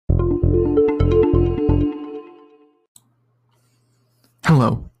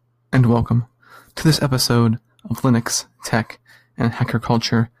Hello, and welcome to this episode of Linux, Tech, and Hacker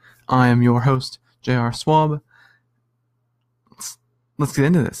Culture. I am your host, J.R. Swab. Let's get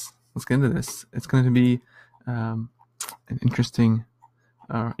into this. It's going to be an interesting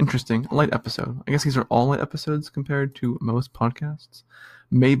light episode. I guess these are all light episodes compared to most podcasts.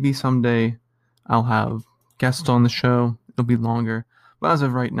 Maybe someday I'll have guests on the show. It'll be longer. But as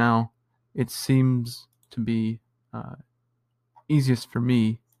of right now, it seems to be easiest for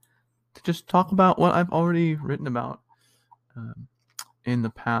me to just talk about what I've already written about in the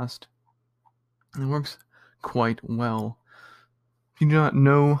past. It works quite well. If you do not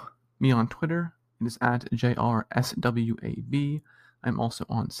know me on Twitter, it is at JRSWAB. I'm also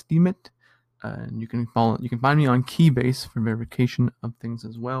on Steemit, and you can find me on Keybase for verification of things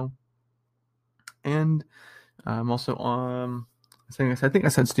as well. And I'm also on, I think I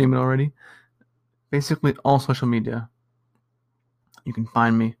said Steemit already. Basically all social media. You can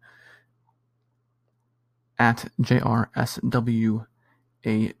find me at JRSWAB.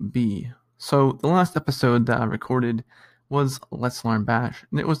 So the last episode that I recorded was Let's Learn Bash,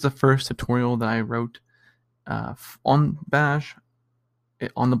 and it was the first tutorial that I wrote on Bash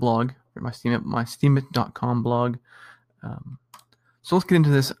on the blog, my Steemit.com blog. So let's get into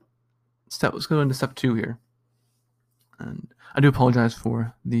this step. Let's go into step 2 here. And I do apologize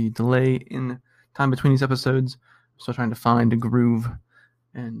for the delay in time between these episodes. I'm still trying to find a groove,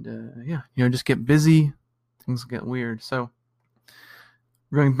 and just get busy. Things get weird. So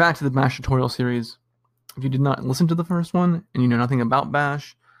we're going back to the Bash tutorial series. If you did not listen to the first one and you know nothing about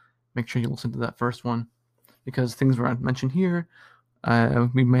Bash, make sure you listen to that first one, because things were mentioned here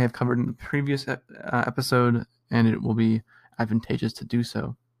we may have covered in the previous episode, and it will be advantageous to do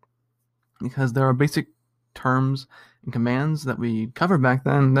so, because there are basic terms and commands that we covered back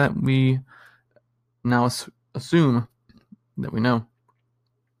then that we now assume that we know.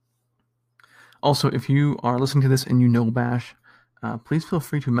 Also, if you are listening to this and you know Bash, please feel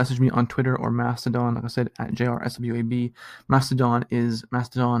free to message me on Twitter or Mastodon. Like I said, at JRSWAB. Mastodon is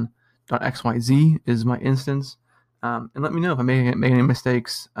mastodon.xyz is my instance. And let me know if I make any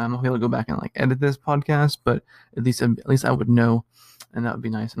mistakes. I'll be able to go back and edit this podcast, but at least I would know, and that would be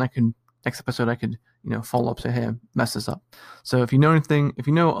nice. And I could, next episode, I could follow up, say, hey, I messed this up. So if you know anything, if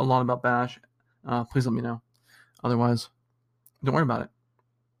you know a lot about Bash, please let me know. Otherwise, don't worry about it.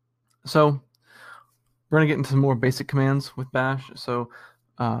 So we're going to get into some more basic commands with Bash. So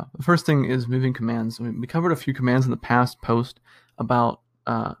the first thing is moving commands. We covered a few commands in the past post about,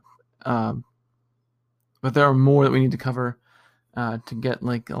 but there are more that we need to cover to get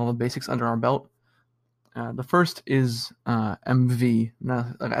all the basics under our belt. The first is mv.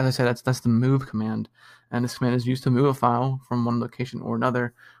 Now, as I said, that's the move command, and this command is used to move a file from one location or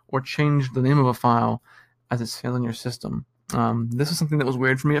another, or change the name of a file as it's found in your system. This is something that was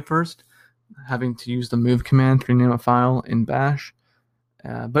weird for me at first, having to use the move command to rename a file in Bash,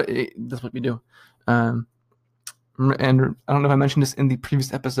 but that's what we do. And I don't know if I mentioned this in the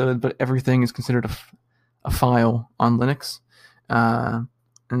previous episode, but everything is considered a file on Linux, and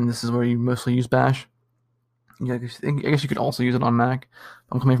this is where you mostly use Bash. I guess you could also use it on Mac.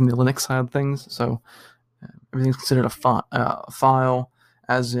 I'm coming from the Linux side of things, so everything's considered a file,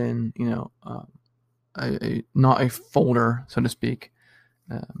 as in not a folder, so to speak.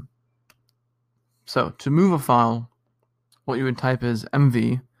 So to move a file, what you would type is mv,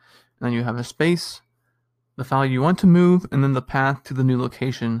 and then you have a space, the file you want to move, and then the path to the new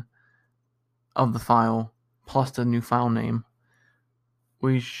location of the file, plus the new file name.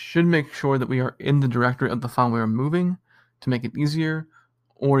 We should make sure that we are in the directory of the file we are moving to make it easier,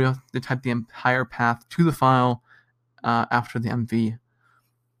 or you have to type the entire path to the file after the mv.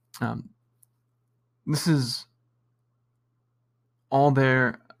 This is all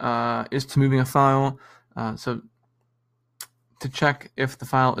there is to moving a file. So to check if the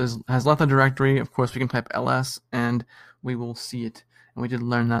file has left the directory, of course, we can type ls and we will see it. And we did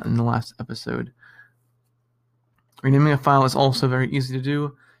learn that in the last episode. Renaming a file is also very easy to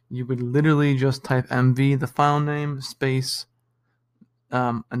do. You would literally just type mv, the file name, space,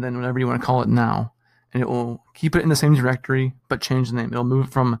 and then whatever you want to call it now. And it will keep it in the same directory, but change the name. It'll move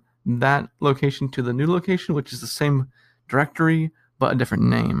it from that location to the new location, which is the same directory, but a different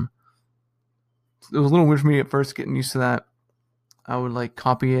name. It was a little weird for me at first getting used to that. I would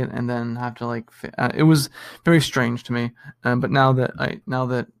copy it and then have to it was very strange to me. But now that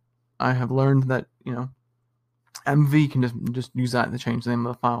I have learned that MV can just use that to change the name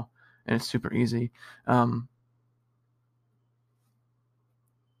of the file, and it's super easy. To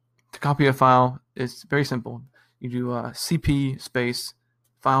copy a file, it's very simple. You do cp space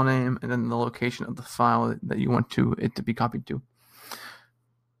file name and then the location of the file that you want it to be copied to.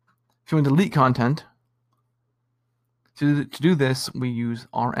 If you want to delete content, to do this, we use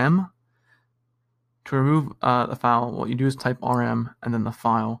rm. To remove the file, what you do is type rm and then the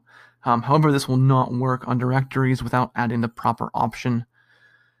file. However, this will not work on directories without adding the proper option.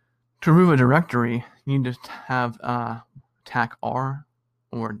 To remove a directory, you need to have tac r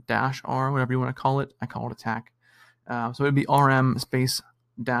or -r, whatever you want to call it. I call it a tac. So it would be rm space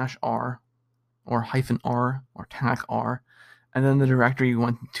 -r or -r or tac r, and then the directory you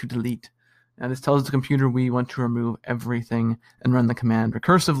want to delete. Now this tells the computer we want to remove everything and run the command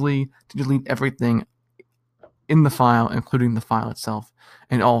recursively to delete everything in the file, including the file itself,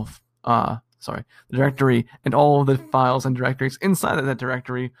 and the directory, and all of the files and directories inside of that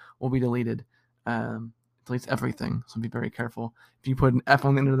directory will be deleted. It deletes everything, so be very careful. If you put an F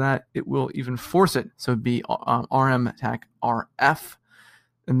on the end of that, it will even force it. So it'd be rm tac rf,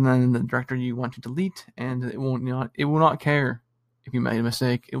 and then the directory you want to delete, and it will not care if you made a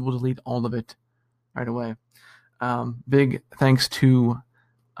mistake. It will delete all of it right away. Big thanks to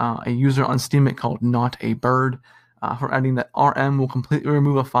a user on Steemit called Not a Bird for adding that rm will completely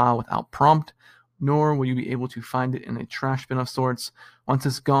remove a file without prompt, nor will you be able to find it in a trash bin of sorts. Once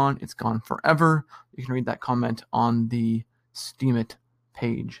it's gone forever. You can read that comment on the Steemit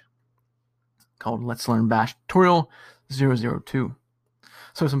page called Let's Learn Bash Tutorial 002.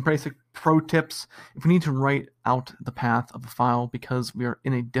 So some basic pro tips. If we need to write out the path of a file because we are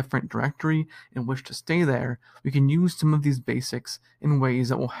in a different directory and wish to stay there, we can use some of these basics in ways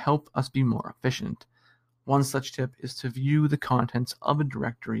that will help us be more efficient. One such tip is to view the contents of a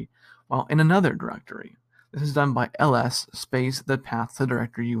directory while in another directory. This is done by ls space the path to the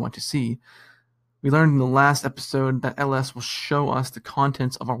directory you want to see. We learned in the last episode that ls will show us the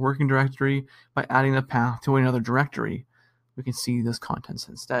contents of our working directory by adding the path to another directory. We can see those contents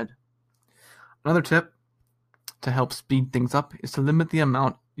instead. Another tip to help speed things up is to limit the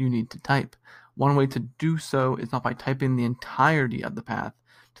amount you need to type. One way to do so is not by typing the entirety of the path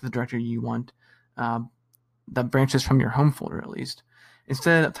to the directory you want, that branches from your home folder at least.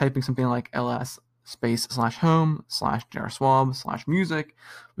 Instead of typing something like ls space /home /jarswab /music,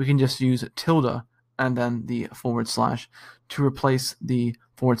 we can just use tilde and then the / to replace the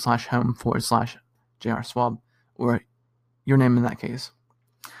 / home / jarswab, or your name in that case.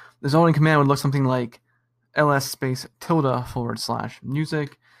 The zoning command would look something like ls space tilde /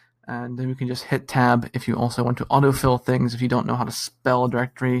 music, and then we can just hit tab if you also want to autofill things. If you don't know how to spell a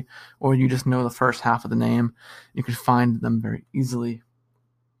directory, or you just know the first half of the name, you can find them very easily.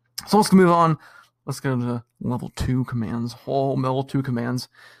 So let's move on. Let's go to level 2 commands. Level 2 commands.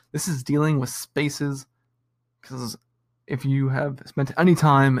 This is dealing with spaces, because if you have spent any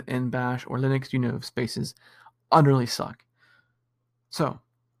time in Bash or Linux, you know spaces utterly suck. So,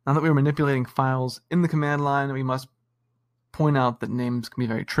 now that we're manipulating files in the command line, we must point out that names can be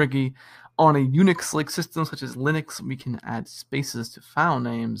very tricky. On a Unix-like system such as Linux, we can add spaces to file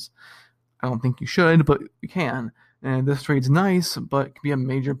names. I don't think you should, but you can. And this reads nice, but can be a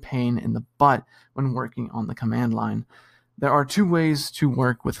major pain in the butt when working on the command line. There are 2 ways to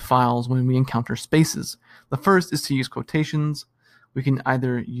work with files when we encounter spaces. The first is to use quotations. We can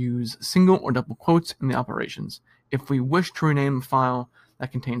either use single or double quotes in the operations. If we wish to rename a file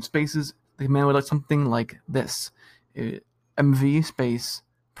that contains spaces, the command would look something like this. mv space,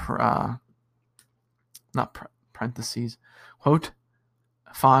 parentheses, quote,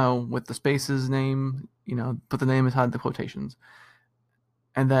 file with the spaces name, put the name inside the quotations.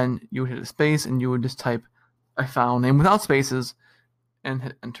 And then you would hit a space and you would just type a file name without spaces and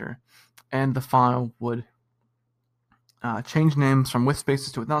hit enter. And the file would change names from with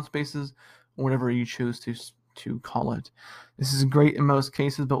spaces to without spaces, or whatever you choose to call it. This is great in most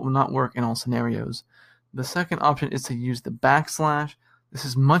cases, but will not work in all scenarios. The second option is to use the \. This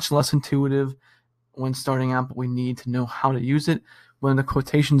is much less intuitive when starting out, but we need to know how to use it when the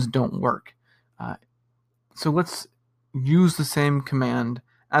quotations don't work. So let's use the same command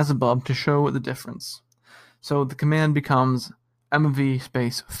as above to show the difference. So the command becomes mv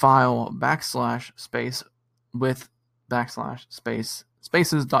space file / space with / space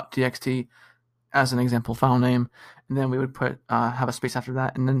spaces.txt as an example file name, and then we would put have a space after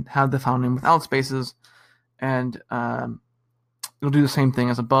that, and then have the file name without spaces, and it'll do the same thing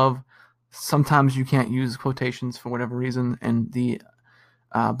as above. Sometimes you can't use quotations for whatever reason, and the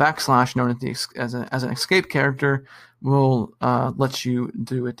 \, known as an escape character, will let you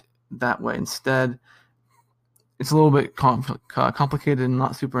do it that way instead. It's a little bit complicated and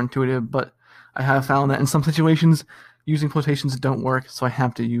not super intuitive, but I have found that in some situations using quotations don't work, so I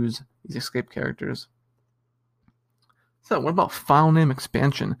have to use these escape characters. So what about file name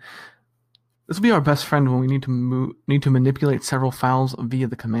expansion? This will be our best friend when we need to manipulate several files via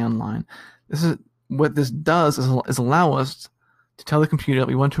the command line. What this does is allow us to tell the computer that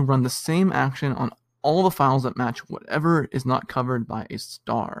we want to run the same action on all the files that match whatever is not covered by a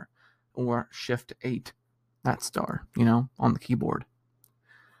star or Shift 8, that star, on the keyboard.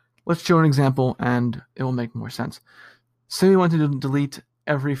 Let's show an example and it will make more sense. Say we want to delete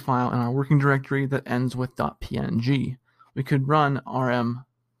every file in our working directory that ends with .png. We could run rm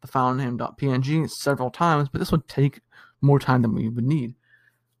the file name .png several times, but this would take more time than we would need.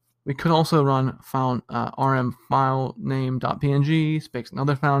 We could also run rm file name .png space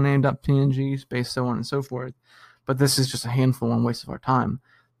another file name .png space so on and so forth, but this is just a handful and waste of our time.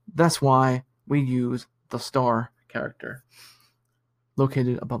 That's why we use the star character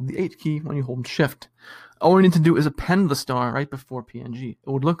located above the 8 key when you hold Shift. All we need to do is append the star right before PNG.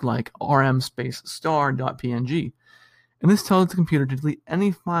 It would look like rm space star.png. And this tells the computer to delete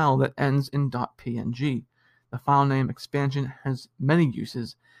any file that ends in .png. The file name expansion has many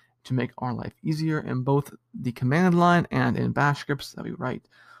uses to make our life easier in both the command line and in bash scripts that we write.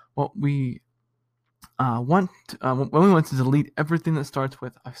 When we want to delete everything that starts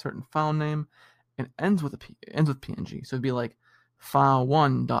with a certain file name and ends with PNG. So it'd be like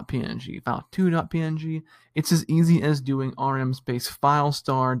file1.png, file2.png. It's as easy as doing rm space file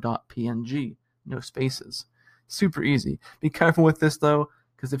star.png, no spaces. Super easy. Be careful with this though,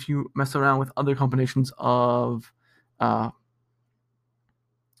 because if you mess around with other combinations of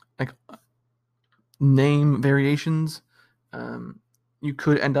name variations, you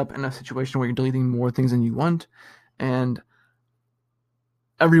could end up in a situation where you're deleting more things than you want, and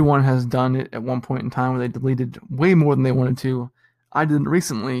everyone has done it at one point in time where they deleted way more than they wanted to. I did it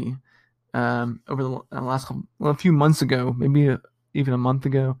recently, over the last a few months ago, maybe even a month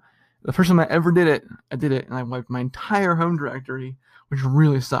ago. The first time I ever did it, and I wiped my entire home directory, which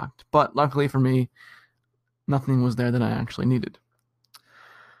really sucked. But luckily for me, nothing was there that I actually needed.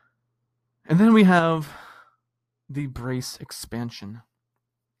 And then we have the brace expansion.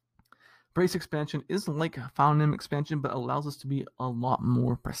 Brace expansion is like a file name expansion, but allows us to be a lot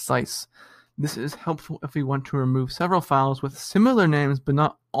more precise. This is helpful if we want to remove several files with similar names, but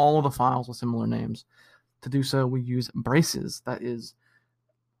not all the files with similar names. To do so, we use braces. That is,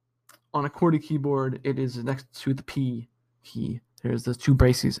 on a QWERTY keyboard, it is next to the P key. There's those two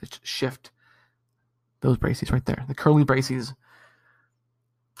braces. It's Shift. Those braces right there. The curly braces.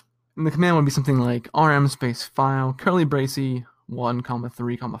 And the command would be something like rm space file curly bracey 1,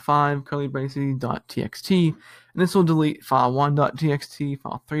 3, 5 curly bracey .txt, and this will delete file 1.txt,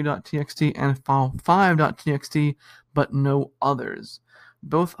 file 3.txt, and file 5.txt, but no others.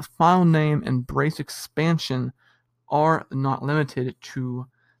 Both file name and brace expansion are not limited to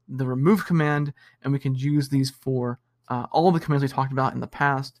the remove command, and we can use these for all the commands we talked about in the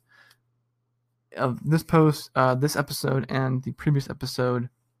past of this this episode and the previous episode.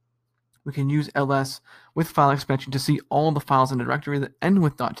 We can use ls with file expansion to see all the files in the directory that end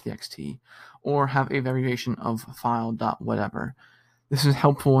with .txt, or have a variation of file.whatever. This is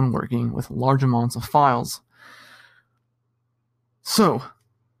helpful when working with large amounts of files. So,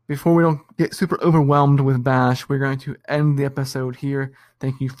 before we don't get super overwhelmed with Bash, we're going to end the episode here.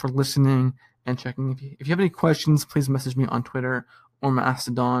 Thank you for listening and checking. If you have any questions, please message me on Twitter or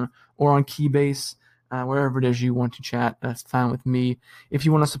Mastodon or on Keybase. Wherever it is you want to chat, that's fine with me. If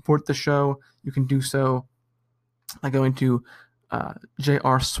you want to support the show, you can do so by going to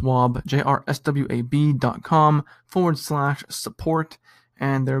jrswab.com/support,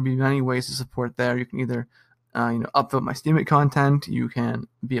 and there will be many ways to support there. You can either upvote my Steemit content, you can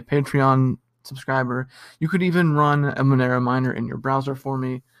be a Patreon subscriber, you could even run a Monero miner in your browser for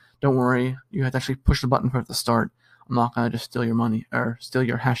me. Don't worry, you have to actually push the button for it at the start. I'm not going to just steal your money or steal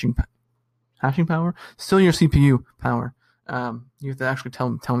your hashing power, steal your CPU power. You have to actually tell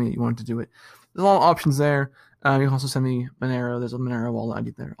me that you wanted to do it. There's a lot of options there. You can also send me Monero. There's a Monero wallet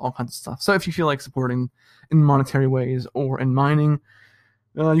ID there, all kinds of stuff. So if you feel like supporting in monetary ways or in mining,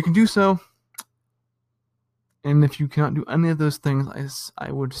 you can do so. And if you cannot do any of those things,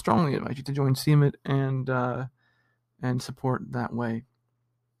 I would strongly advise you to join Steemit and support that way.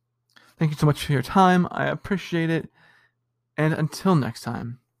 Thank you so much for your time. I appreciate it. And until next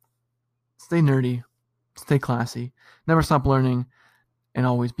time, stay nerdy, stay classy, never stop learning, and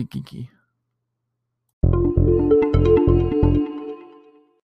always be geeky.